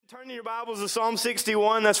Turn your Bibles to Psalm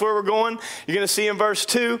 61. That's where we're going. You're going to see in verse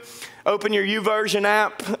 2. Open your YouVersion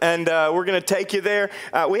app, and we're going to take you there.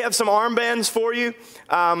 We have some armbands for you.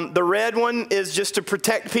 The red one is just to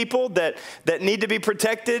protect people that need to be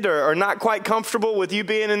protected or are not quite comfortable with you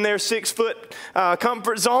being in their 6-foot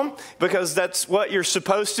comfort zone, because that's what you're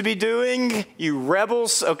supposed to be doing, you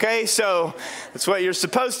rebels, okay? So that's what you're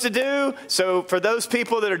supposed to do. So for those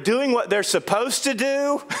people that are doing what they're supposed to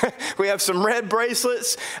do, we have some red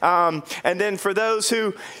bracelets. And then for those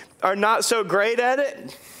who are not so great at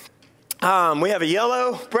it, we have a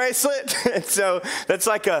yellow bracelet, and so that's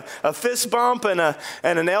like a fist bump and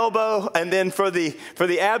an elbow. And then for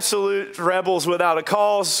the absolute rebels without a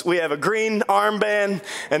cause, we have a green armband,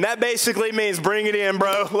 and that basically means bring it in,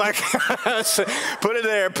 bro. Like, put it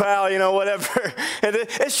there, pal. You know, whatever. And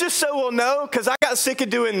it's just so we'll know, because I got sick of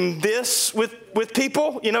doing this with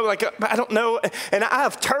people. You know, like I don't know, and I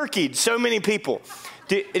have turkeyed so many people.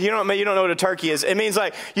 You don't know what a turkey is. It means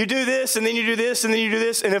like you do this, and then you do this, and then you do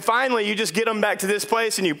this, and then finally you just get them back to this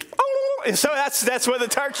place, and and so that's what the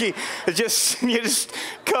turkey is. You just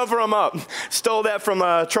cover them up. Stole that from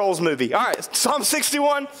a Trolls movie. All right, Psalm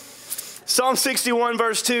 61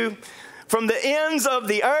 verse 2. From the ends of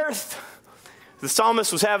the earth, the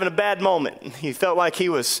psalmist was having a bad moment. He felt like he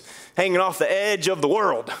was hanging off the edge of the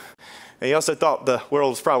world. And he also thought the world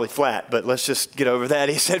was probably flat, but let's just get over that.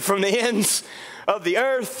 He said, from the ends of the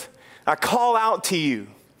earth, I call out to you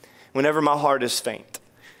whenever my heart is faint.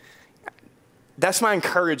 That's my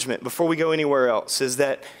encouragement before we go anywhere else, is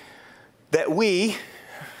that we,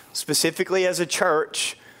 specifically as a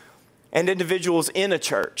church and individuals in a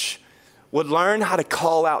church, would learn how to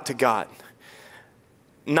call out to God.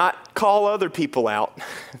 Not call other people out,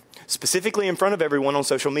 specifically in front of everyone on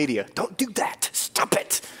social media. Don't do that. Stop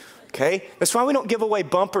it. Okay? That's why we don't give away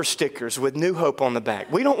bumper stickers with New Hope on the back.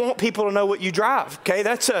 We don't want people to know what you drive. Okay?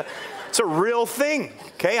 It's a real thing.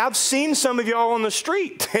 Okay? I've seen some of y'all on the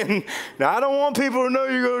street, and now I don't want people to know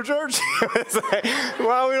you go to church. It's like,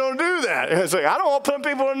 why we don't do that? It's like, I don't want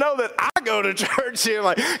people to know that I go to church. You're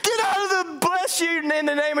like, get out of the bless you in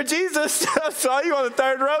the name of Jesus. I saw you on the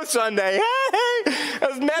third row Sunday. Hey, I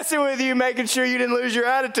was messing with you, making sure you didn't lose your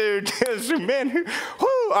attitude. Man, whoo.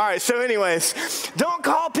 All right, so anyways, don't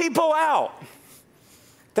call people out.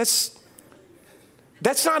 That's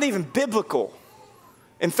not even biblical.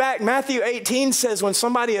 In fact, Matthew 18 says when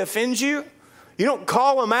somebody offends you, you don't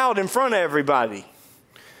call them out in front of everybody.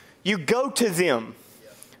 You go to them.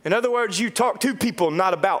 In other words, you talk to people,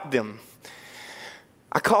 not about them.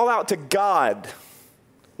 I call out to God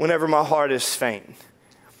whenever my heart is faint.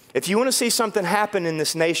 If you want to see something happen in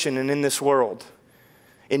this nation and in this world,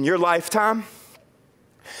 in your lifetime,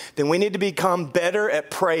 then we need to become better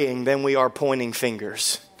at praying than we are pointing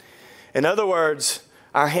fingers. In other words,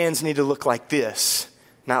 our hands need to look like this,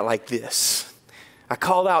 not like this. I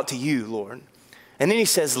call out to you, Lord. And then he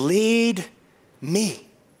says, lead me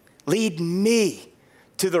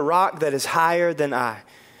to the rock that is higher than I.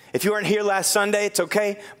 If you weren't here last Sunday, it's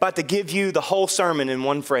okay. I'm about to give you the whole sermon in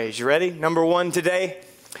one phrase. You ready? Number one today,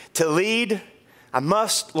 to lead, I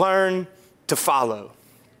must learn to follow.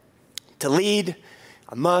 To lead,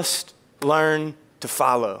 I must learn to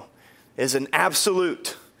follow. Is an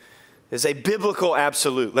absolute. Is a biblical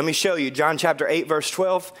absolute. Let me show you. John chapter 8, verse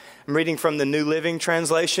 12. I'm reading from the New Living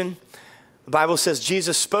Translation. The Bible says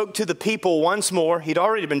Jesus spoke to the people once more. He'd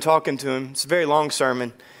already been talking to him. It's a very long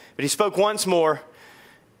sermon. But he spoke once more,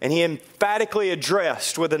 and he emphatically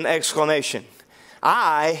addressed with an exclamation,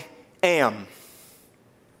 I am.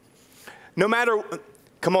 No matter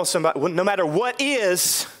what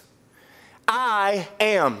is, I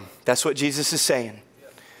am. That's what Jesus is saying.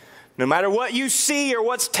 No matter what you see or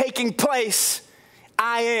what's taking place,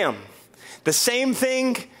 I am. The same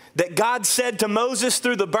thing that God said to Moses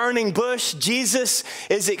through the burning bush, Jesus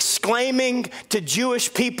is exclaiming to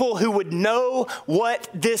Jewish people who would know what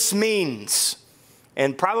this means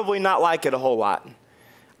and probably not like it a whole lot.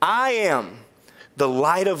 I am the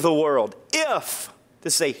light of the world. If,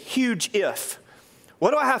 this is a huge if.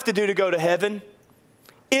 What do I have to do to go to heaven?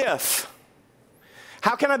 If.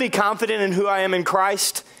 How can I be confident in who I am in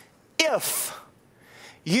Christ? If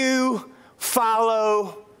you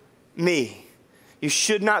follow me. You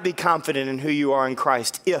should not be confident in who you are in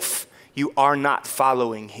Christ if you are not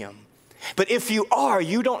following him. But if you are,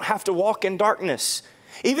 you don't have to walk in darkness.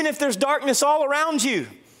 Even if there's darkness all around you.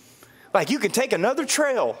 Like you can take another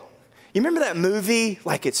trail. You remember that movie?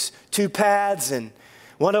 Like it's two paths and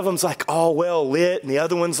one of them's like all well lit and the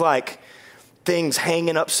other one's like things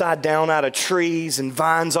hanging upside down out of trees and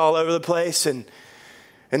vines all over the place. And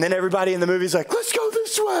then everybody in the movie's like, let's go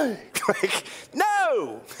this way. Like,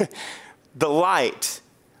 no. The light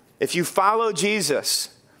If you follow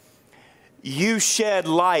Jesus, you shed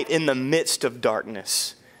light in the midst of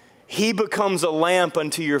darkness. He becomes a lamp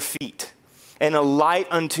unto your feet and a light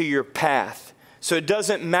unto your path. So it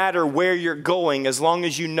doesn't matter where you're going as long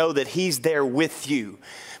as you know that He's there with you,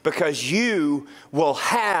 because you will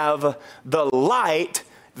have the light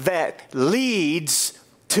that leads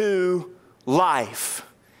to life.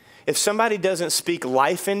 If somebody doesn't speak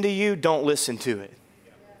life into you, don't listen to it.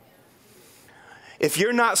 If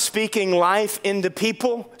you're not speaking life into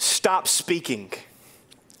people, stop speaking.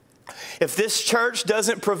 If this church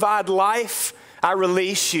doesn't provide life, I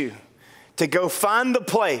release you to go find the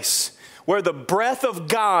place where the breath of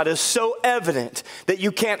God is so evident that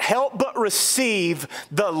you can't help but receive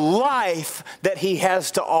the life that He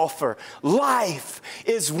has to offer. Life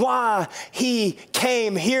is why He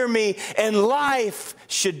came, hear me, and life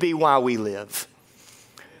should be why we live.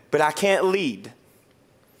 But I can't lead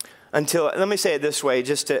until, let me say it this way,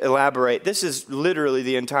 just to elaborate. This is literally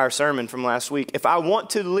the entire sermon from last week. If I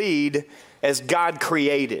want to lead as God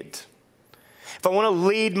created, if I want to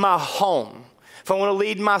lead my home, if I want to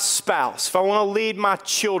lead my spouse, if I want to lead my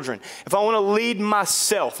children, if I want to lead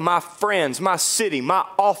myself, my friends, my city, my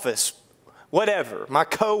office, whatever, my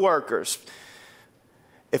coworkers,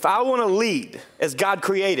 if I want to lead as God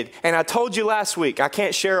created, and I told you last week, I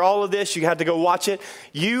can't share all of this, you have to go watch it.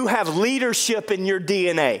 You have leadership in your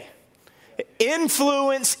DNA.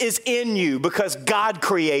 Influence is in you because God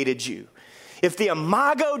created you. If the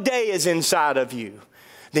Imago Dei is inside of you,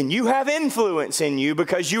 then you have influence in you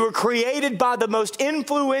because you were created by the most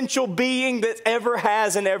influential being that ever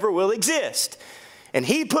has and ever will exist. And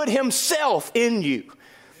He put Himself in you.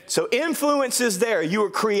 So influence is there. You were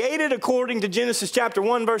created according to Genesis chapter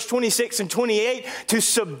 1, verse 26 and 28 to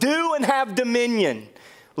subdue and have dominion.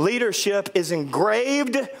 Leadership is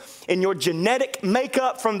engraved in your genetic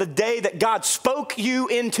makeup from the day that God spoke you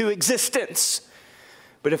into existence.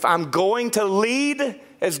 But if I'm going to lead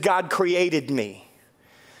as God created me,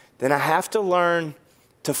 then I have to learn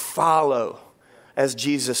to follow as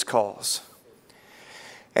Jesus calls.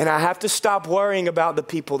 And I have to stop worrying about the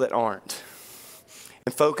people that aren't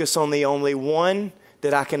and focus on the only one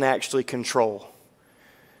that I can actually control.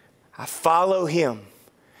 I follow Him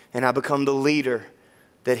and I become the leader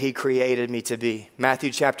that He created me to be.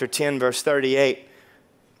 Matthew chapter 10, verse 38.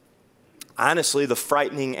 Honestly, the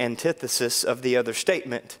frightening antithesis of the other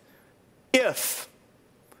statement. If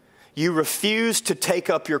you refuse to take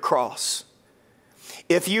up your cross,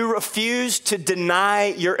 if you refuse to deny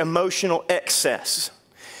your emotional excess,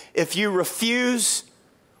 if you refuse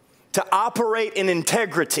to operate in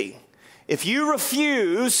integrity, if you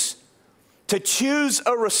refuse to choose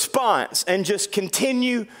a response and just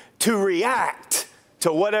continue to react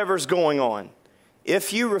to whatever's going on,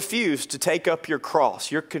 if you refuse to take up your cross,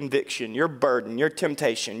 your conviction, your burden, your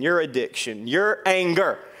temptation, your addiction, your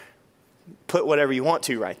anger, put whatever you want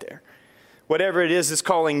to right there. Whatever it is that's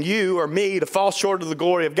calling you or me to fall short of the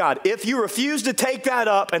glory of God. If you refuse to take that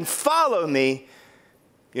up and follow me,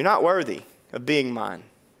 you're not worthy of being mine.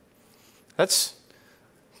 That's,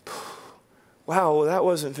 wow, well, that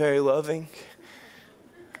wasn't very loving.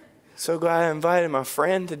 So glad I invited my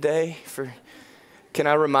friend today. Can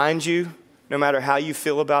I remind you, no matter how you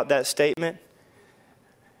feel about that statement,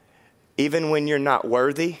 even when you're not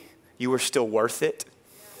worthy, you are still worth it.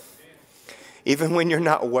 Even when you're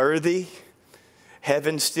not worthy,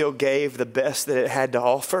 heaven still gave the best that it had to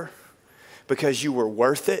offer because you were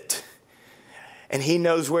worth it. And He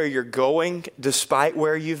knows where you're going despite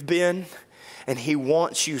where you've been. And He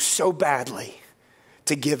wants you so badly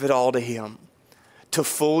to give it all to Him, to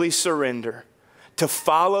fully surrender, to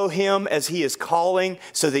follow Him as He is calling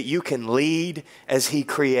so that you can lead as He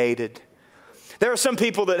created. There are some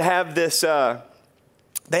people that have this...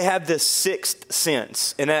 They have this sixth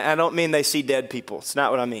sense. And I don't mean they see dead people. It's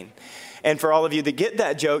not what I mean. And for all of you that get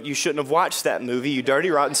that joke, you shouldn't have watched that movie, you dirty,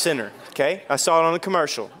 rotten sinner. Okay? I saw it on a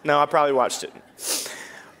commercial. No, I probably watched it.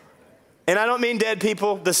 And I don't mean dead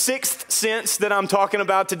people. The sixth sense that I'm talking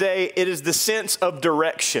about today, it is the sense of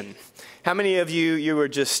direction. How many of you are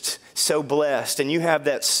just so blessed and you have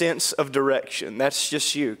that sense of direction? That's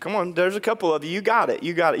just you. Come on, there's a couple of you. You got it.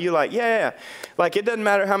 You're like, yeah. Like, it doesn't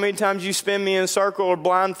matter how many times you spin me in a circle or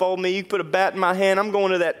blindfold me. You put a bat in my hand, I'm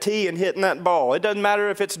going to that tee and hitting that ball. It doesn't matter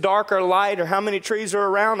if it's dark or light or how many trees are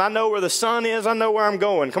around. I know where the sun is. I know where I'm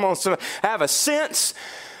going. Come on, so I have a sense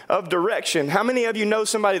of direction. How many of you know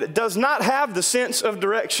somebody that does not have the sense of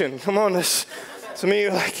direction? Come on, some of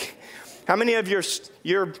you like, how many of your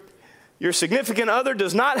significant other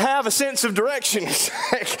does not have a sense of direction?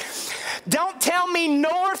 Don't tell me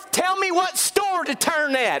north, tell me what store more to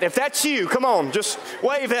turn at. If that's you, come on, just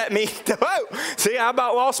wave at me. Whoa. See, I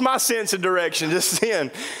about lost my sense of direction just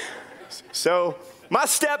then. So my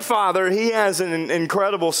stepfather, he has an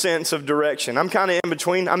incredible sense of direction. I'm kind of in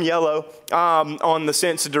between. I'm yellow on the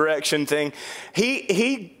sense of direction thing.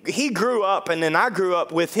 He grew up, and then I grew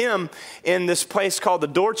up with him in this place called the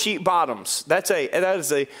Dorcheat Bottoms. That is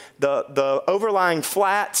the overlying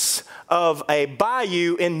flats of a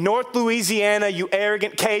bayou in North Louisiana. You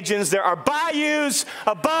arrogant Cajuns, there are bayous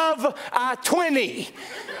above I-20.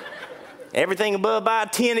 Everything above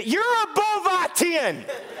I-10. You're above I-10.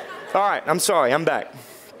 All right, I'm sorry, I'm back.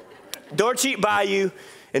 Dorcheat Bayou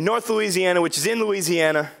in North Louisiana, which is in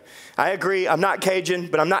Louisiana. I agree, I'm not Cajun,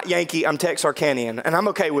 but I'm not Yankee, I'm Texarkanian, and I'm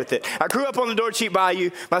okay with it. I grew up on the Dorcheat Bayou.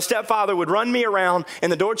 My stepfather would run me around in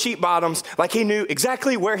the Dorcheat Bottoms like he knew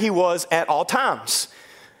exactly where he was at all times.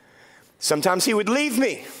 Sometimes he would leave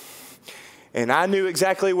me, and I knew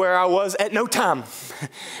exactly where I was at no time.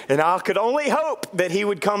 And I could only hope that he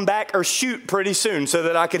would come back or shoot pretty soon so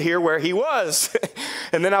that I could hear where he was.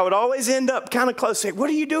 And then I would always end up kind of close. Say, what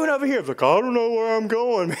are you doing over here? I was like, I don't know where I'm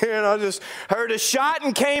going, man. I just heard a shot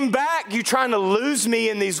and came back. You trying to lose me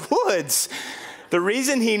in these woods. The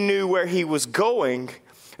reason he knew where he was going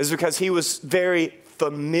is because he was very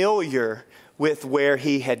familiar with where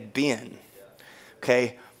he had been.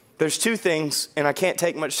 Okay? There's two things, and I can't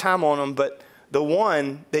take much time on them, but the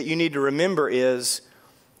one that you need to remember is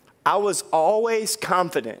I was always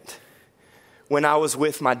confident when I was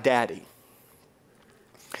with my daddy.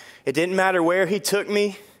 It didn't matter where he took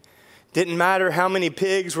me. Didn't matter how many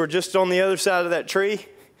pigs were just on the other side of that tree.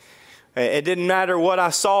 It didn't matter what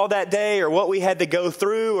I saw that day or what we had to go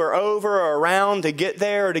through or over or around to get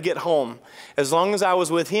there or to get home. As long as I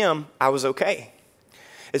was with him, I was okay.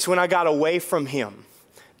 It's when I got away from him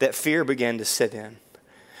that fear began to set in.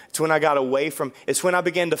 It's when I got away from, it's when I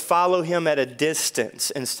began to follow him at a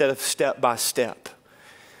distance instead of step by step.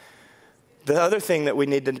 The other thing that we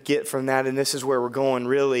need to get from that, and this is where we're going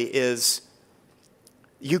really, is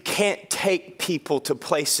you can't take people to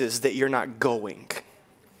places that you're not going.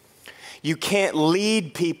 You can't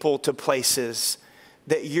lead people to places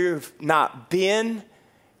that you've not been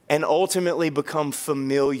and ultimately become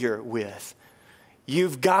familiar with.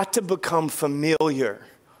 You've got to become familiar.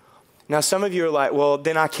 Now, some of you are like, well,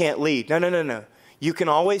 then I can't lead. No. You can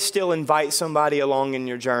always still invite somebody along in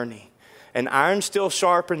your journey. And iron still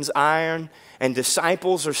sharpens iron, and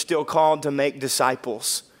disciples are still called to make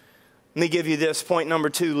disciples. Let me give you this, point number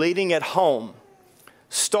 2. Leading at home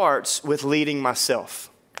starts with leading myself.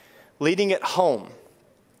 Leading at home.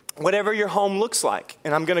 Whatever your home looks like,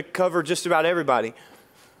 and I'm going to cover just about everybody.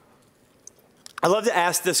 I love to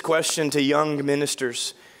ask this question to younger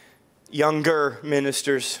ministers.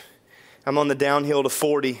 I'm on the downhill to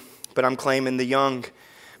 40, but I'm claiming the young.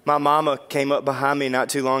 My mama came up behind me not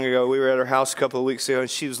too long ago. We were at her house a couple of weeks ago, and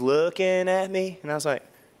she was looking at me, and I was like,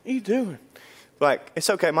 what are you doing? Like, it's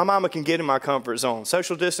okay. My mama can get in my comfort zone.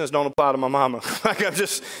 Social distance don't apply to my mama.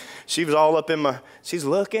 She was all up in she's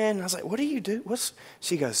looking. I was like, what do you do?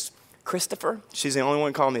 She goes, Christopher? She's the only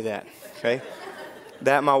one calling me that, okay?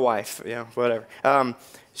 That, my wife, whatever.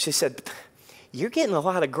 She said, you're getting a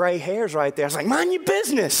lot of gray hairs right there. I was like, mind your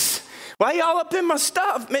business. Why y'all up in my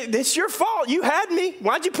stuff? It's your fault. You had me.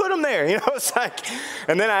 Why'd you put them there? It's like,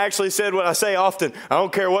 and then I actually said what I say often. I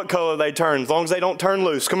don't care what color they turn, as long as they don't turn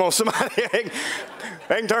loose. Come on, somebody. They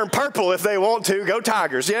can turn purple if they want to. Go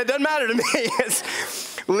Tigers. Yeah, it doesn't matter to me.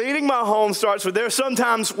 Leading my home starts with, there's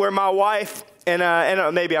sometimes where my wife,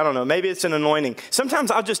 and maybe, I don't know, maybe it's an anointing.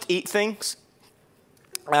 Sometimes I'll just eat things.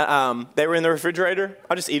 They were in the refrigerator.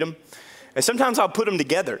 I'll just eat them. And sometimes I'll put them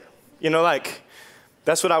together.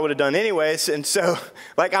 That's what I would have done anyways. And so,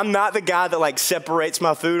 I'm not the guy that, separates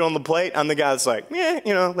my food on the plate. I'm the guy that's like,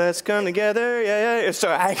 let's come together. Yeah. So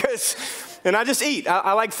I just eat.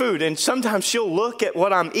 I like food. And sometimes she'll look at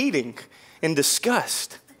what I'm eating in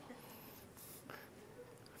disgust.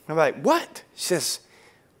 I'm like, what? She says,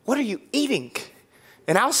 what are you eating?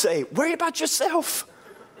 And I'll say, worry about yourself.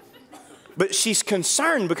 But she's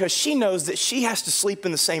concerned because she knows that she has to sleep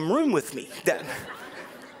in the same room with me.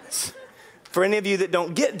 For any of you that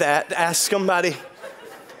don't get that, ask somebody.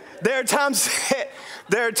 There are times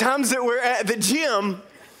that we're at the gym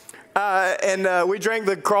and we drank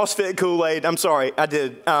the CrossFit Kool-Aid. I'm sorry, I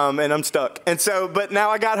did, and I'm stuck. And so, but now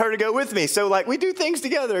I got her to go with me. So we do things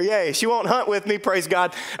together. Yay! She won't hunt with me. Praise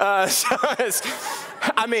God.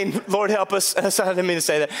 Lord help us. I didn't mean to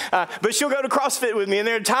say that. But she'll go to CrossFit with me, and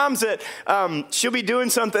there are times that she'll be doing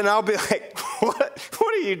something, and I'll be like,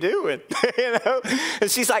 what are you doing? You know? And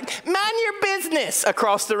she's like, mind your business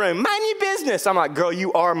across the room. Mind your business. I'm like, girl,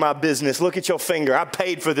 you are my business. Look at your finger. I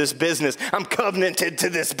paid for this business. I'm covenanted to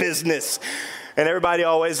this business. And everybody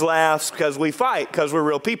always laughs because we fight, because we're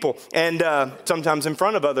real people. And sometimes in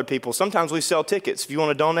front of other people. Sometimes we sell tickets. If you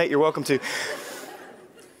want to donate, you're welcome to.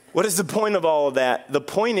 What is the point of all of that? The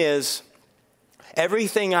point is,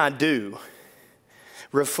 everything I do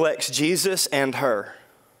reflects Jesus and her.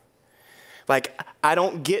 Like, I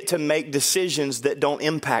don't get to make decisions that don't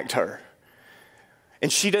impact her.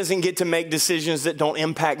 And she doesn't get to make decisions that don't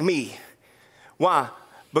impact me. Why?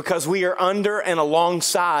 Because we are under and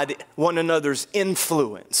alongside one another's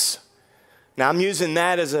influence. Now, I'm using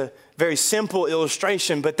that as a very simple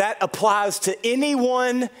illustration, but that applies to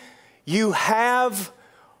anyone you have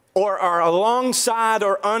or are alongside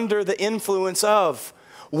or under the influence of.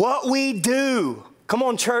 What we do, come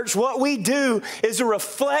on, church, what we do is a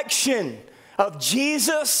reflection of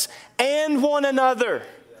Jesus and one another.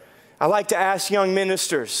 I like to ask young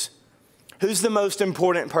ministers, who's the most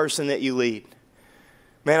important person that you lead?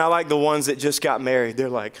 Man, I like the ones that just got married. They're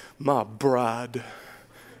like, my bride.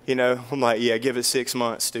 You know, I'm like, yeah, give it 6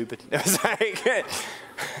 months, stupid. It's like,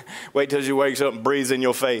 wait till she wakes up and breathes in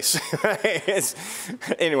your face.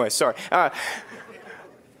 Anyway, sorry.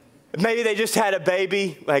 Maybe they just had a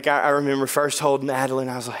baby. Like I remember first holding Adeline,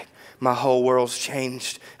 I was like, my whole world's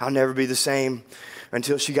changed. I'll never be the same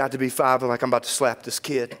until she got to be 5. I'm like, I'm about to slap this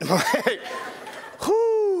kid.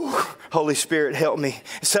 Whoo, Holy Spirit, help me.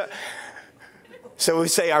 So we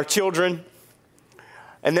say our children,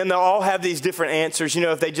 and then they'll all have these different answers. You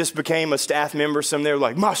know, if they just became a staff member, some they're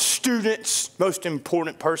like, my students, most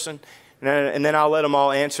important person. And then I'll let them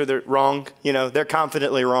all answer they're wrong. You know, they're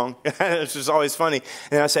confidently wrong. It's just always funny.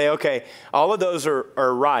 And I say, okay, all of those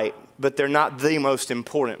are right, but they're not the most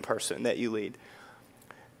important person that you lead.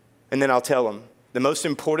 And then I'll tell them, the most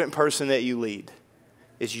important person that you lead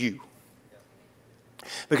is you.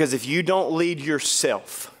 Because if you don't lead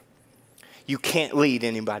yourself, you can't lead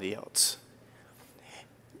anybody else.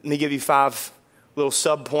 Let me give you 5 little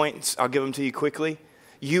sub-points. I'll give them to you quickly.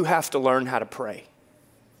 You have to learn how to pray.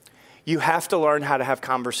 You have to learn how to have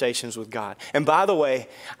conversations with God. And by the way,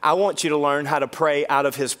 I want you to learn how to pray out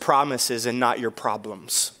of His promises and not your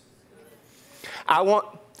problems. I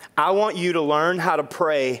want you to learn how to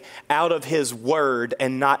pray out of His word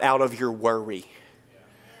and not out of your worry.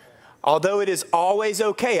 Although it is always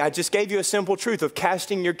okay, I just gave you a simple truth of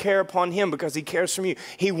casting your care upon Him because He cares from you.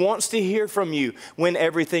 He wants to hear from you when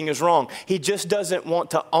everything is wrong. He just doesn't want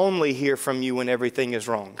to only hear from you when everything is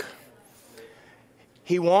wrong.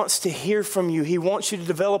 He wants to hear from you. He wants you to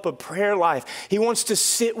develop a prayer life. He wants to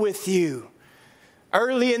sit with you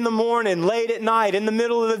early in the morning, late at night, in the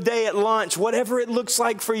middle of the day, at lunch, whatever it looks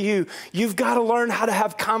like for you. You've got to learn how to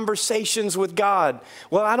have conversations with God.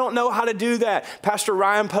 Well, I don't know how to do that. Pastor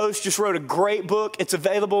Ryan Post just wrote a great book. It's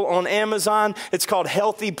available on Amazon. It's called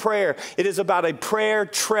Healthy Prayer. It is about a prayer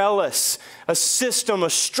trellis, a system, a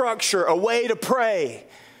structure, a way to pray,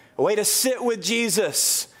 a way to sit with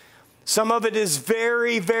Jesus. Some of it is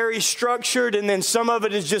very, very structured, and then some of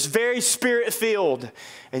it is just very spirit-filled.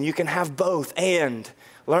 And you can have both and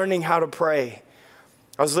learning how to pray.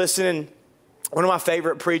 I was listening, one of my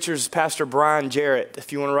favorite preachers is Pastor Brian Jarrett.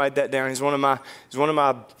 If you want to write that down, he's one of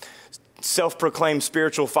my self-proclaimed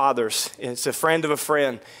spiritual fathers. It's a friend of a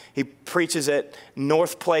friend. He preaches at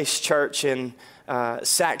North Place Church in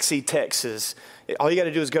Saxe, Texas. All you got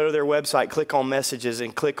to do is go to their website, click on messages,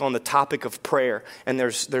 and click on the topic of prayer. And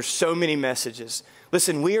there's so many messages.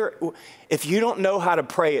 Listen, if you don't know how to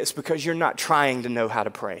pray, it's because you're not trying to know how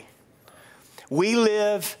to pray. We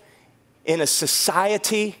live in a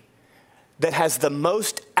society that has the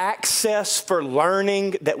most access for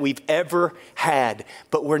learning that we've ever had,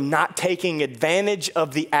 but we're not taking advantage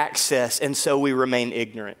of the access, and so we remain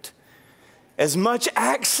ignorant. As much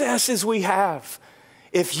access as we have,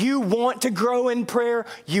 if you want to grow in prayer,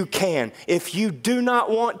 you can. If you do not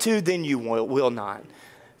want to, then you will not.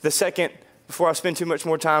 The second, before I spend too much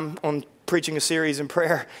more time on preaching a series in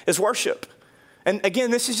prayer, is worship. And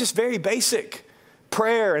again, this is just very basic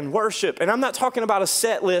prayer and worship. And I'm not talking about a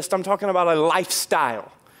set list. I'm talking about a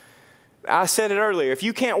lifestyle. I said it earlier. If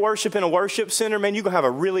you can't worship in a worship center, man, you're going to have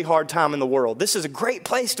a really hard time in the world. This is a great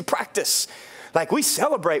place to practice. Like, we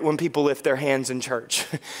celebrate when people lift their hands in church.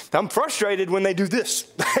 I'm frustrated when they do this.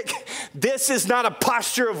 Like, this is not a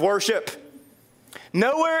posture of worship.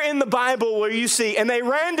 Nowhere in the Bible where you see, and they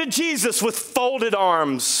ran to Jesus with folded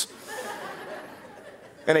arms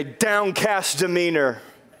and a downcast demeanor,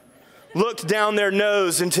 looked down their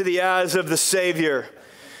nose into the eyes of the Savior,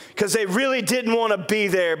 because they really didn't want to be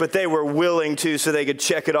there, but they were willing to so they could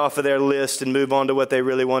check it off of their list and move on to what they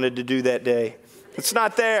really wanted to do that day. It's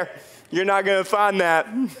not there. You're not going to find that.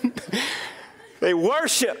 They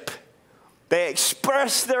worship. They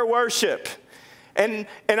express their worship. And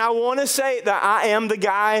I want to say that I am the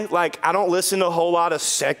guy, like, I don't listen to a whole lot of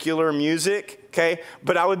secular music, okay?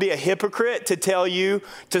 But I would be a hypocrite to tell you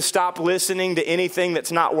to stop listening to anything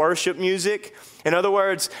that's not worship music. In other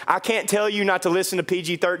words, I can't tell you not to listen to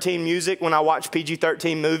PG-13 music when I watch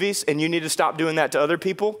PG-13 movies, and you need to stop doing that to other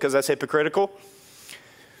people because that's hypocritical.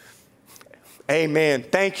 Amen.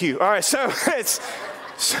 Thank you. All right,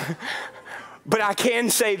 but I can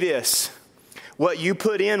say this. What you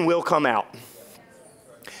put in will come out.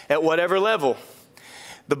 At whatever level.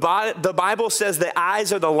 The Bible says the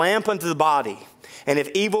eyes are the lamp unto the body. And if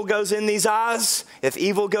evil goes in these eyes, if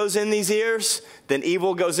evil goes in these ears, then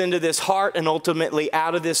evil goes into this heart and ultimately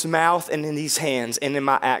out of this mouth and in these hands and in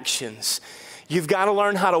my actions. You've got to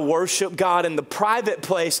learn how to worship God in the private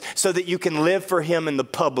place so that you can live for Him in the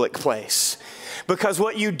public place. Because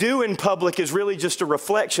what you do in public is really just a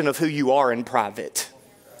reflection of who you are in private.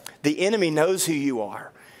 The enemy knows who you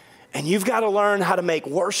are. And you've got to learn how to make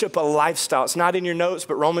worship a lifestyle. It's not in your notes,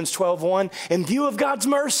 but Romans 12:1. In view of God's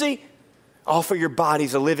mercy, offer your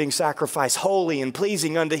bodies a living sacrifice, holy and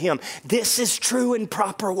pleasing unto Him. This is true and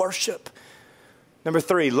proper worship. Number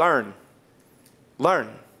 3, learn. Learn.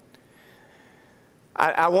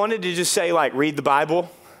 I wanted to just say, like, read the Bible.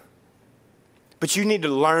 But you need to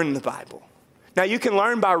learn the Bible. Now, you can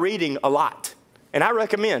learn by reading a lot. And I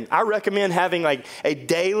recommend having like a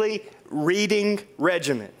daily reading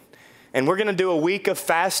regimen. And we're going to do a week of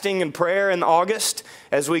fasting and prayer in August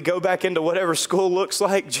as we go back into whatever school looks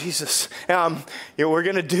like. Jesus. We're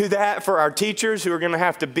going to do that for our teachers who are going to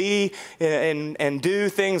have to be and do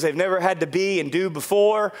things they've never had to be and do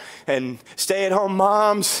before. And stay-at-home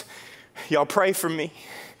moms, y'all pray for me.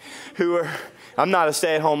 I'm not a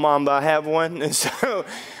stay-at-home mom, but I have one. And so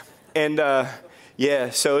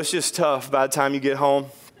it's just tough by the time you get home.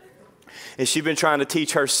 And she's been trying to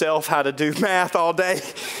teach herself how to do math all day.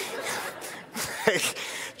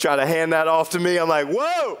 Try to hand that off to me. I'm like,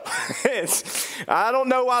 whoa. I don't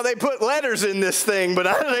know why they put letters in this thing, but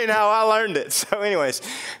that ain't how I learned it. So anyways,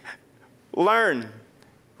 learn.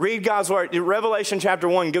 Read God's word. Revelation chapter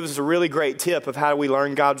 1 gives us a really great tip of how we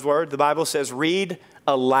learn God's word. The Bible says, read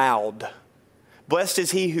aloud. Blessed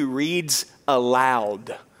is he who reads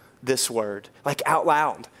aloud this word, like out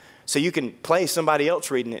loud. So you can play somebody else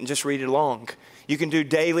reading it and just read it along. You can do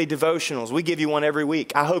daily devotionals. We give you one every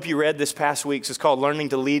week. I hope you read this past week's. It's called Learning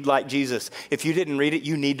to Lead Like Jesus. If you didn't read it,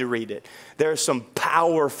 you need to read it. There are some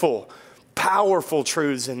powerful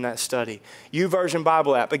truths in that study. YouVersion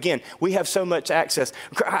Bible app. Again, we have so much access.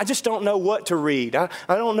 I just don't know what to read. I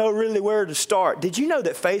don't know really where to start. Did you know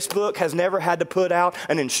that Facebook has never had to put out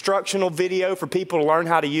an instructional video for people to learn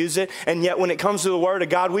how to use it? And yet when it comes to the Word of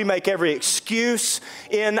God, we make every excuse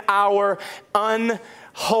in our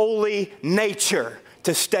unholy nature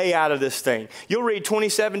to stay out of this thing. You'll read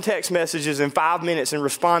 27 text messages in 5 minutes and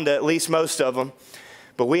respond to at least most of them.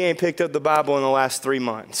 But we ain't picked up the Bible in the last 3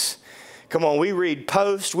 months. Come on, we read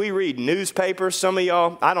posts, we read newspapers. Some of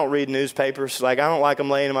y'all, I don't read newspapers. Like, I don't like them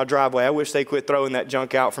laying in my driveway. I wish they quit throwing that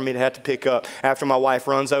junk out for me to have to pick up after my wife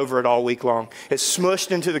runs over it all week long. It's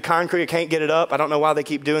smushed into the concrete. I can't get it up. I don't know why they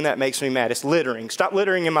keep doing that. It makes me mad. It's littering. Stop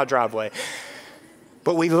littering in my driveway.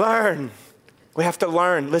 But we learn. We have to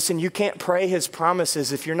learn. Listen, you can't pray his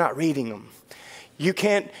promises if you're not reading them. You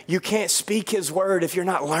can't speak his word if you're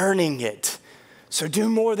not learning it. So do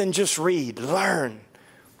more than just read. Learn.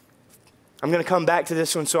 I'm going to come back to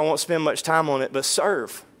this one, so I won't spend much time on it, but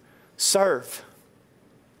serve. Serve.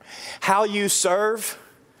 How you serve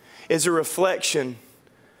is a reflection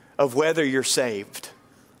of whether you're saved.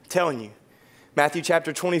 I'm telling you. Matthew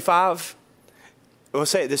chapter 25, we'll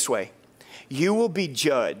say it this way. You will be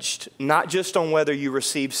judged not just on whether you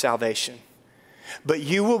receive salvation, but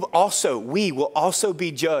we will also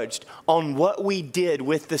be judged on what we did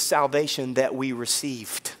with the salvation that we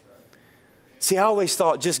received. See, I always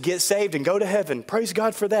thought just get saved and go to heaven. Praise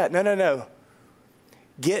God for that. No.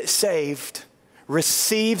 Get saved,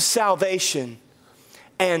 receive salvation,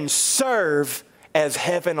 and serve as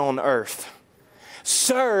heaven on earth.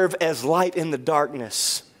 Serve as light in the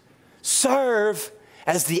darkness. Serve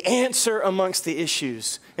as the answer amongst the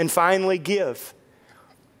issues. And finally, give.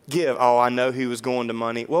 Give. Oh, I know he was going to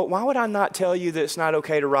money. Well, why would I not tell you that it's not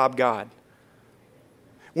okay to rob God?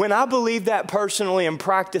 When I believe that personally and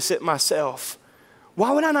practice it myself,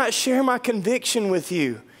 why would I not share my conviction with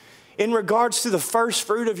you in regards to the first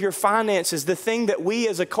fruit of your finances, the thing that we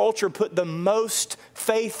as a culture put the most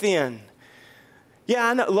faith in? Yeah,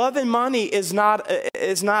 I know. Love and money is not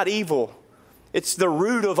evil. It's the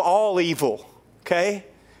root of all evil, okay?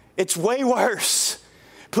 It's way worse.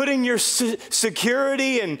 Putting your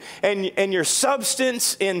security and your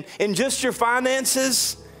substance in just your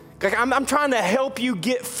finances. Like I'm trying to help you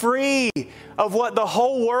get free of what the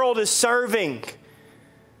whole world is serving.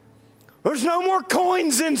 There's no more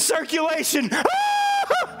coins in circulation.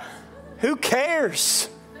 Ah! Who cares?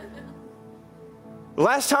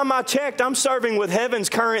 Last time I checked, I'm serving with heaven's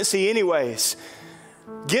currency anyways.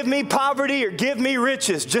 Give me poverty or give me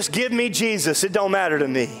riches. Just give me Jesus. It don't matter to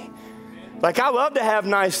me. Like, I love to have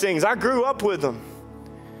nice things. I grew up with them.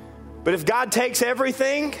 But if God takes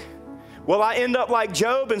everything, will I end up like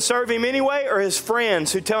Job and serve him anyway, or his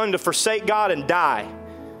friends who tell him to forsake God and die?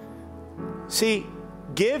 See,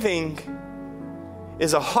 giving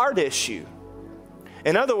is a heart issue.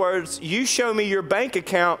 In other words, you show me your bank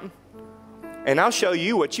account and I'll show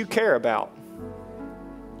you what you care about.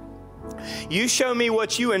 You show me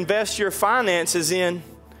what you invest your finances in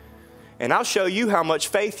and I'll show you how much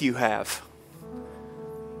faith you have.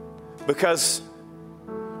 Because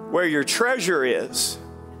where your treasure is,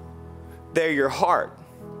 there your heart.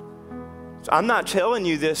 So I'm not telling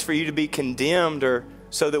you this for you to be condemned or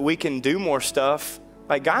so that we can do more stuff.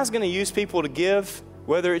 Like, God's going to use people to give,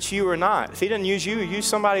 whether it's you or not. If he doesn't use you, use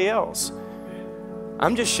somebody else.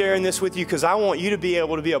 I'm just sharing this with you because I want you to be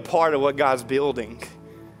able to be a part of what God's building.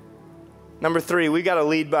 Number 3, we got to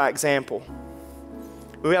lead by example.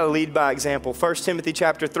 We got to lead by example. 1 Timothy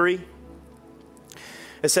chapter 3.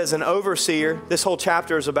 It says an overseer, this whole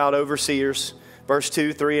chapter is about overseers. Verse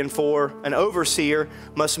 2, 3, and 4. An overseer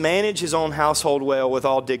must manage his own household well with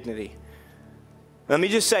all dignity. Let me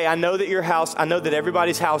just say, I know that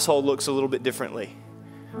everybody's household looks a little bit differently.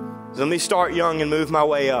 So let me start young and move my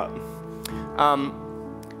way up.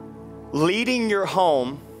 Leading your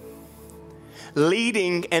home,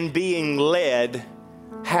 leading and being led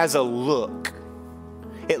has a look.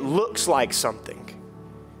 It looks like something.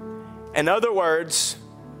 In other words,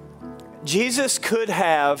 Jesus could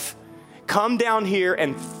have come down here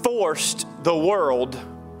and forced the world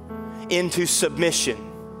into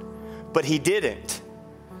submission, but he didn't.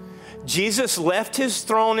 Jesus left his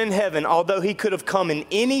throne in heaven, although he could have come in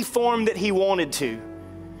any form that he wanted to,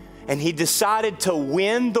 and he decided to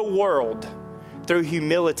win the world through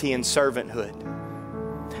humility and servanthood.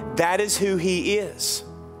 That is who he is.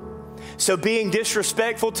 So being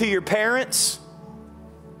disrespectful to your parents,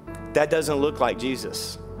 that doesn't look like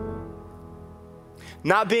Jesus.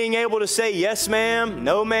 Not being able to say yes ma'am,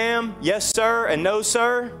 no ma'am, yes sir, and no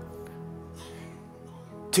sir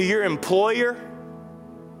to your employer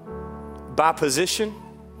by position,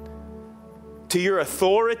 to your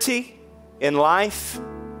authority in life.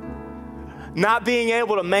 Not being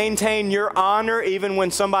able to maintain your honor even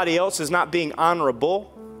when somebody else is not being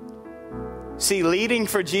honorable. See, leading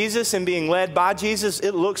for Jesus and being led by Jesus,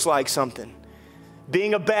 it looks like something.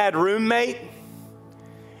 Being a bad roommate,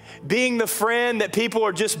 being the friend that people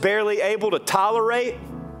are just barely able to tolerate.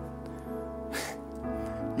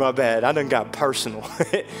 My bad, I done got personal.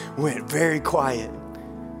 It went very quiet.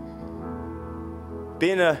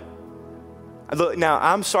 Look, now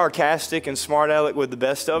I'm sarcastic and smart aleck with the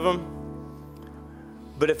best of them.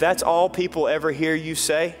 But if that's all people ever hear you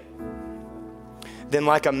say, then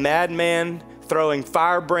like a madman throwing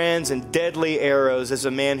firebrands and deadly arrows is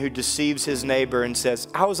a man who deceives his neighbor and says,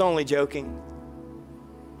 I was only joking.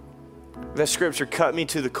 That scripture cut me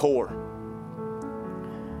to the core.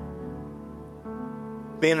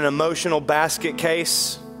 Being an emotional basket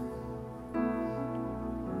case,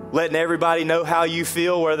 letting everybody know how you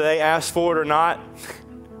feel whether they ask for it or not.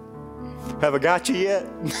 Have I got you yet?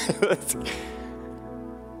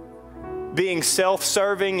 Being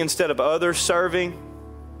self-serving instead of others serving.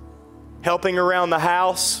 Helping around the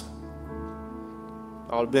house.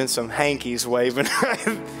 Oh, there's been some hankies waving.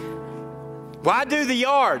 Why do the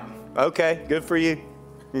yard? Okay, good for you.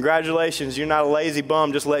 Congratulations, you're not a lazy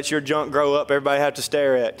bum. Just let your junk grow up everybody have to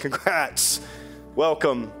stare at. Congrats.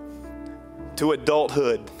 Welcome to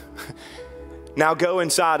adulthood. Now go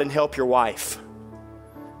inside and help your wife.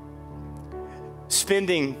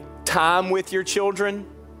 Spending time with your children,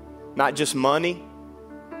 not just money.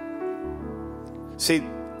 See,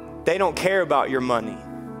 they don't care about your money.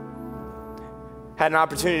 Had an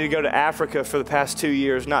opportunity to go to Africa for the past 2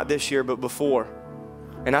 years, not this year, but before.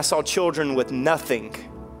 And I saw children with nothing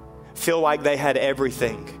feel like they had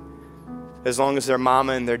everything as long as their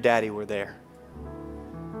mama and their daddy were there.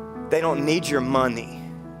 They don't need your money.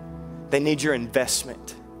 They need your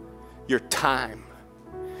investment, your time.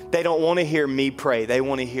 They don't want to hear me pray. They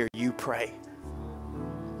want to hear you pray.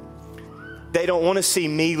 They don't want to see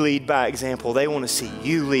me lead by example. They want to see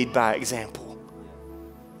you lead by example.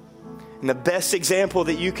 And the best example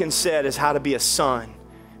that you can set is how to be a son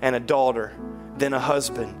and a daughter, then a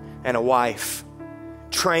husband and a wife.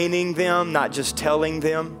 Training them, not just telling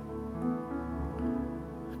them.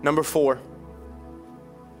 Number 4,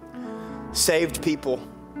 saved people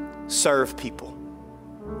serve people.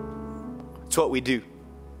 It's what we do.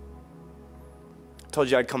 I told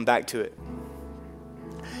you I'd come back to it.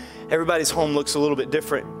 Everybody's home looks a little bit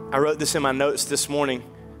different. I wrote this in my notes this morning.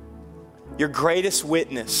 Your greatest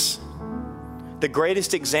witness, the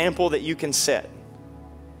greatest example that you can set,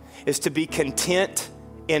 is to be content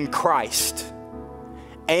in Christ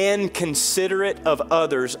and considerate of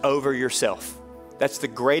others over yourself. That's the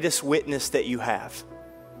greatest witness that you have.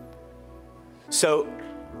 So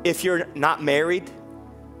if you're not married,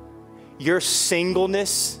 your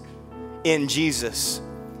singleness in Jesus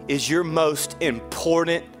is your most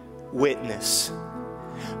important witness.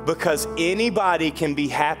 Because anybody can be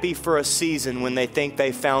happy for a season when they think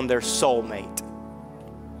they found their soulmate.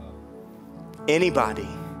 Anybody.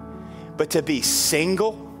 But to be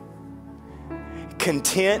single,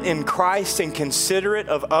 content in Christ and considerate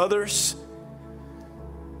of others,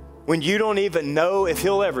 when you don't even know if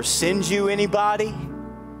He'll ever send you anybody,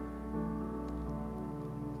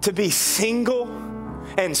 to be single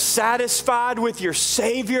and satisfied with your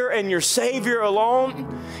Savior and your Savior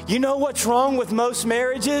alone. You know what's wrong with most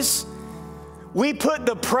marriages? We put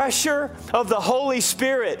the pressure of the Holy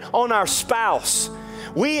Spirit on our spouse.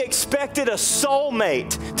 We expected a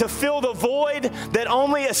soulmate to fill the void that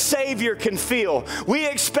only a Savior can fill. We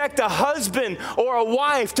expect a husband or a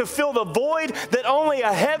wife to fill the void that only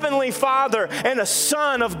a Heavenly Father and a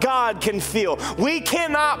Son of God can fill. We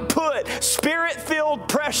cannot put Spirit-filled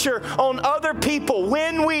pressure on other people.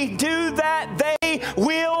 When we do that, they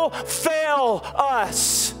will fail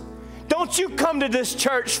us. Don't you come to this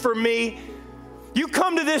church for me. You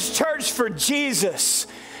come to this church for Jesus.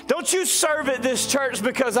 Don't you serve at this church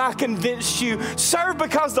because I convinced you. Serve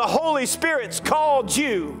because the Holy Spirit's called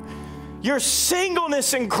you. Your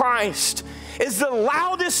singleness in Christ is the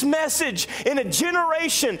loudest message in a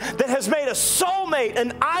generation that has made a soulmate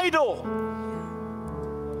an idol.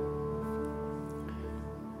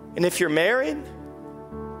 And if you're married,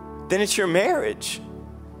 then it's your marriage.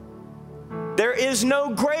 There is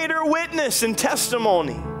no greater witness and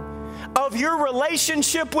testimony of your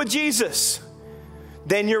relationship with Jesus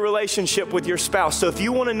than your relationship with your spouse. So if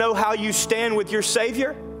you want to know how you stand with your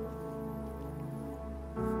Savior,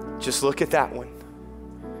 just look at that one,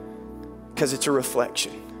 because it's a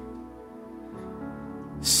reflection.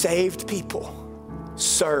 Saved people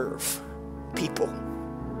serve people.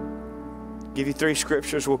 I'll give you 3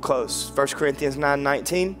 scriptures, we'll close. 1 Corinthians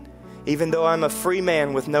 9:19, even though I'm a free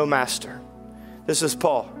man with no master. This is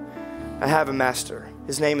Paul. I have a master.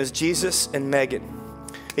 His name is Jesus and Megan.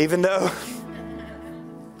 Even though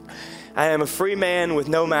I am a free man with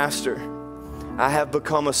no master, I have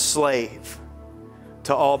become a slave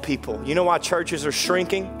to all people. You know why churches are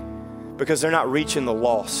shrinking? Because they're not reaching the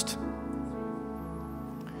lost.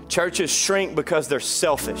 Churches shrink because they're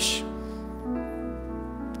selfish.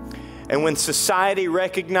 And when society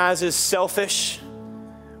recognizes selfish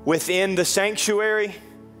within the sanctuary,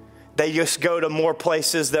 they just go to more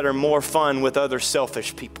places that are more fun with other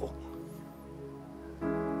selfish people.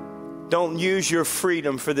 Don't use your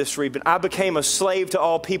freedom for this reason. I became a slave to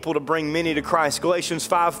all people to bring many to Christ. Galatians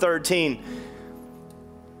 5:13.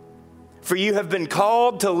 For you have been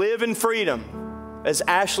called to live in freedom, as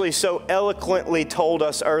Ashley so eloquently told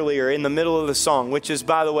us earlier in the middle of the song, which is,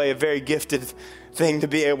 by the way, a very gifted thing to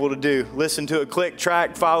be able to do. Listen to a click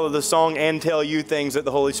track, follow the song, and tell you things that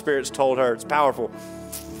the Holy Spirit's told her. It's powerful.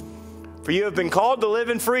 For you have been called to live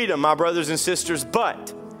in freedom, my brothers and sisters,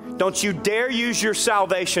 but don't you dare use your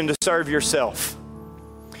salvation to serve yourself.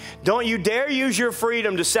 Don't you dare use your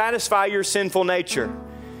freedom to satisfy your sinful nature.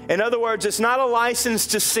 In other words, it's not a license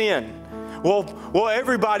to sin. Well,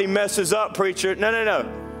 everybody messes up, preacher.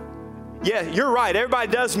 No. Yeah, you're right.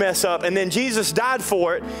 Everybody does mess up, and then Jesus died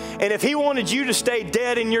for it. And if He wanted you to stay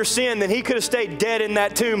dead in your sin, then He could have stayed dead in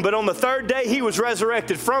that tomb. But on the 3rd day, He was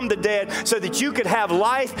resurrected from the dead so that you could have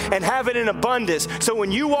life and have it in abundance. So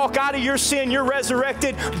when you walk out of your sin, you're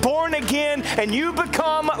resurrected, born again, and you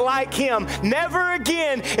become like Him. Never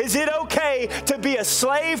again is it okay to be a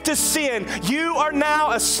slave to sin. You are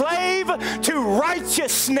now a slave to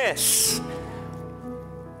righteousness,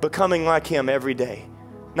 becoming like Him every day.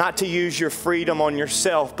 Not to use your freedom on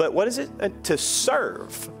yourself, but what is it? To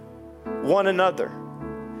serve one another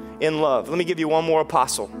in love. Let me give you one more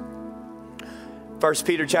apostle. 1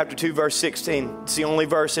 Peter chapter 2, verse 16. It's the only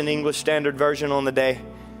verse in English Standard Version on the day.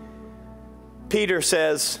 Peter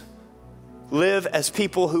says, live as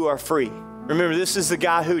people who are free. Remember, this is the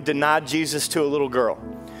guy who denied Jesus to a little girl.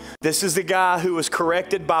 This is the guy who was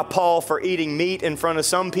corrected by Paul for eating meat in front of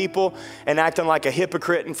some people and acting like a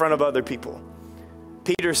hypocrite in front of other people.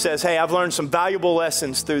 Peter says, hey, I've learned some valuable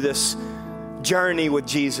lessons through this journey with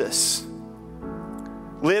Jesus.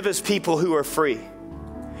 Live as people who are free.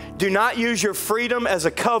 Do not use your freedom as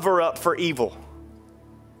a cover-up for evil.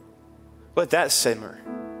 Let that simmer.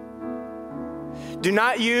 Do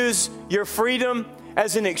not use your freedom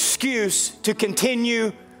as an excuse to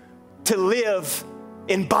continue to live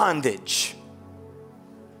in bondage.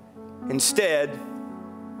 Instead,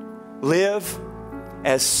 live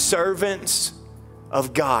as servants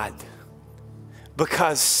of God,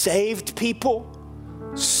 because saved people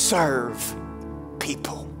serve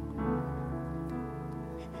people.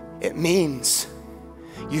 It means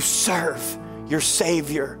you serve your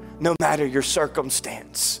Savior no matter your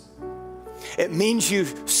circumstance. It means you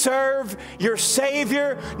serve your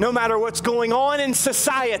Savior no matter what's going on in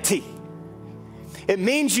society. It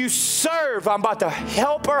means you serve. I'm about to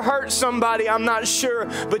help or hurt somebody, I'm not sure.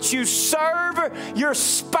 But you serve your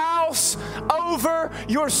spouse over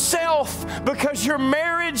yourself, because your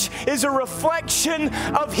marriage is a reflection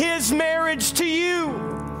of his marriage to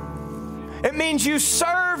you. It means you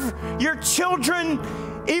serve your children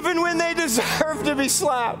even when they deserve to be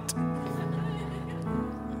slapped.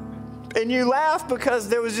 And you laugh because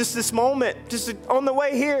there was just this moment, just on the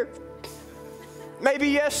way here. Maybe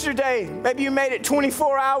yesterday, maybe you made it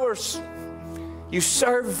 24 hours. You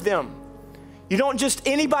serve them. You don't just,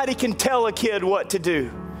 anybody can tell a kid what to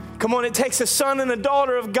do. Come on, it takes a son and a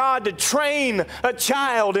daughter of God to train a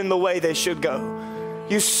child in the way they should go.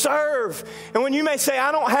 You serve. And when you may say,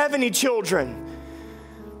 I don't have any children,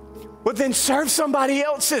 well then serve somebody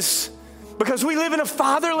else's, because we live in a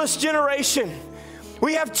fatherless generation.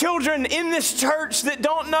 We have children in this church that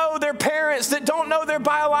don't know their parents, that don't know their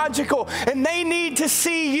biological, and they need to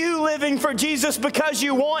see you living for Jesus because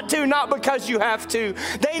you want to, not because you have to.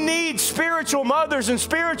 They need spiritual mothers and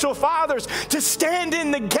spiritual fathers to stand in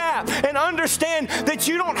the gap and understand that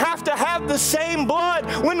you don't have to have the same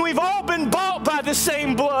blood when we've all been bought by the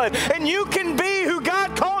same blood. And you can be who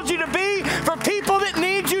God called you to be for people that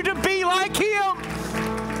need you to be like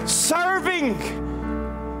Him. Serving.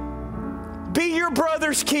 Be your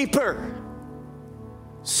brother's keeper.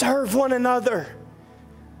 Serve one another.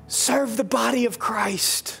 Serve the body of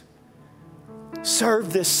Christ.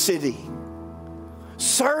 Serve this city.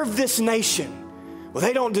 Serve this nation. Well,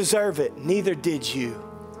 they don't deserve it. Neither did you.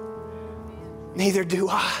 Neither do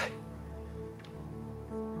I.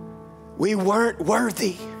 We weren't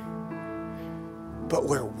worthy, but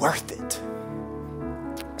we're worth it.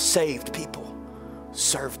 Saved people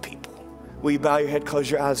serve people. Will you bow your head, close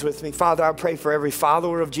your eyes with me? Father, I pray for every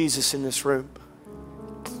follower of Jesus in this room.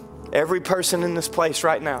 Every person in this place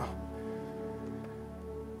right now.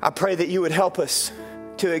 I pray that you would help us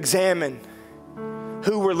to examine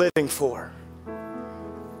who we're living for.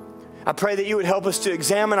 I pray that you would help us to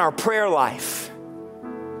examine our prayer life.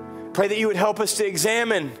 Pray that you would help us to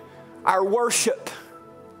examine our worship.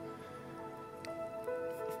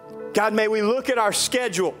 God, may we look at our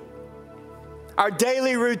schedule, our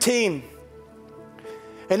daily routine,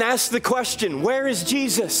 and ask the question, where is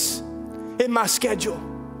Jesus in my schedule?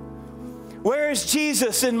 Where is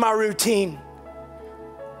Jesus in my routine?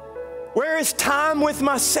 Where is time with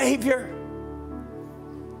my Savior?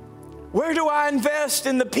 Where do I invest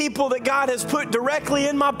in the people that God has put directly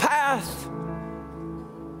in my path?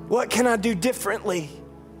 What can I do differently?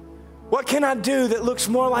 What can I do that looks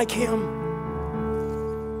more like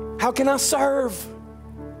Him? How can I serve?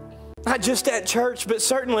 Not just at church, but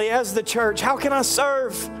certainly as the church. How can I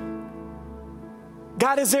serve?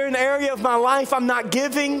 God, is there an area of my life I'm not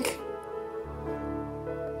giving?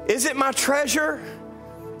 Is it my treasure?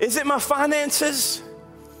 Is it my finances?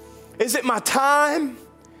 Is it my time?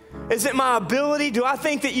 Is it my ability? Do I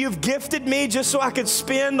think that you've gifted me just so I could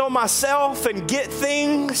spend on myself and get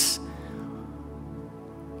things?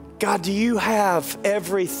 God, do you have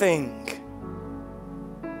everything?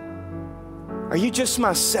 Are you just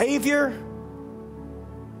my Savior?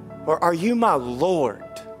 Or are you my Lord?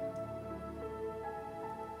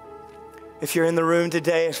 If you're in the room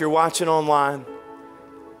today, if you're watching online,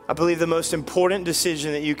 I believe the most important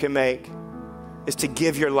decision that you can make is to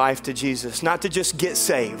give your life to Jesus. Not to just get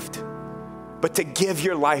saved, but to give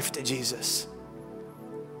your life to Jesus.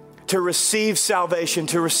 To receive salvation,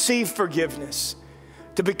 to receive forgiveness,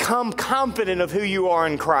 to become confident of who you are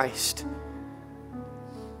in Christ.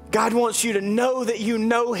 God wants you to know that you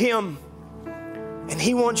know Him, and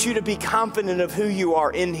He wants you to be confident of who you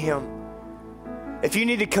are in Him. If you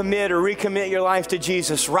need to commit or recommit your life to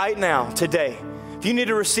Jesus right now, today, if you need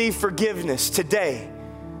to receive forgiveness today,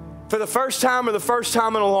 for the first time or the first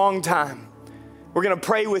time in a long time, we're going to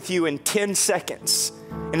pray with you in 10 seconds.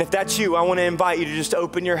 And if that's you, I want to invite you to just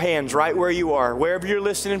open your hands right where you are. Wherever you're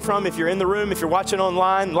listening from, if you're in the room, if you're watching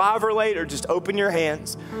online, live or later, just open your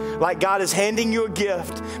hands. Like God is handing you a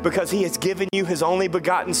gift because He has given you His only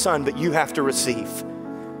begotten Son, but you have to receive.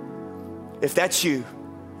 If that's you,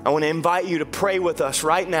 I want to invite you to pray with us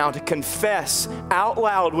right now, to confess out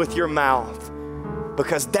loud with your mouth,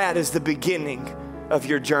 because that is the beginning of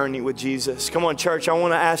your journey with Jesus. Come on, church, I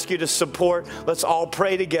want to ask you to support. Let's all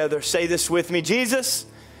pray together. Say this with me. Jesus,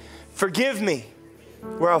 forgive me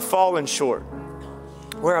where I've fallen short,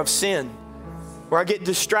 where I've sinned, where I get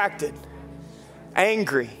distracted,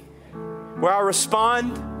 angry, where I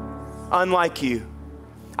respond unlike you.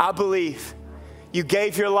 I believe you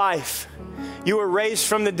gave your life. You were raised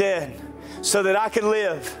from the dead so that I could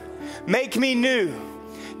live. Make me new.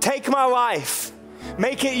 Take my life.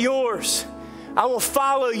 Make it yours. I will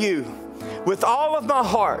follow you with all of my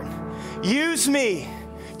heart. Use me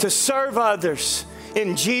to serve others.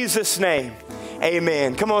 In Jesus' name,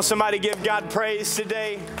 amen. Come on, somebody give God praise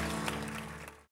today.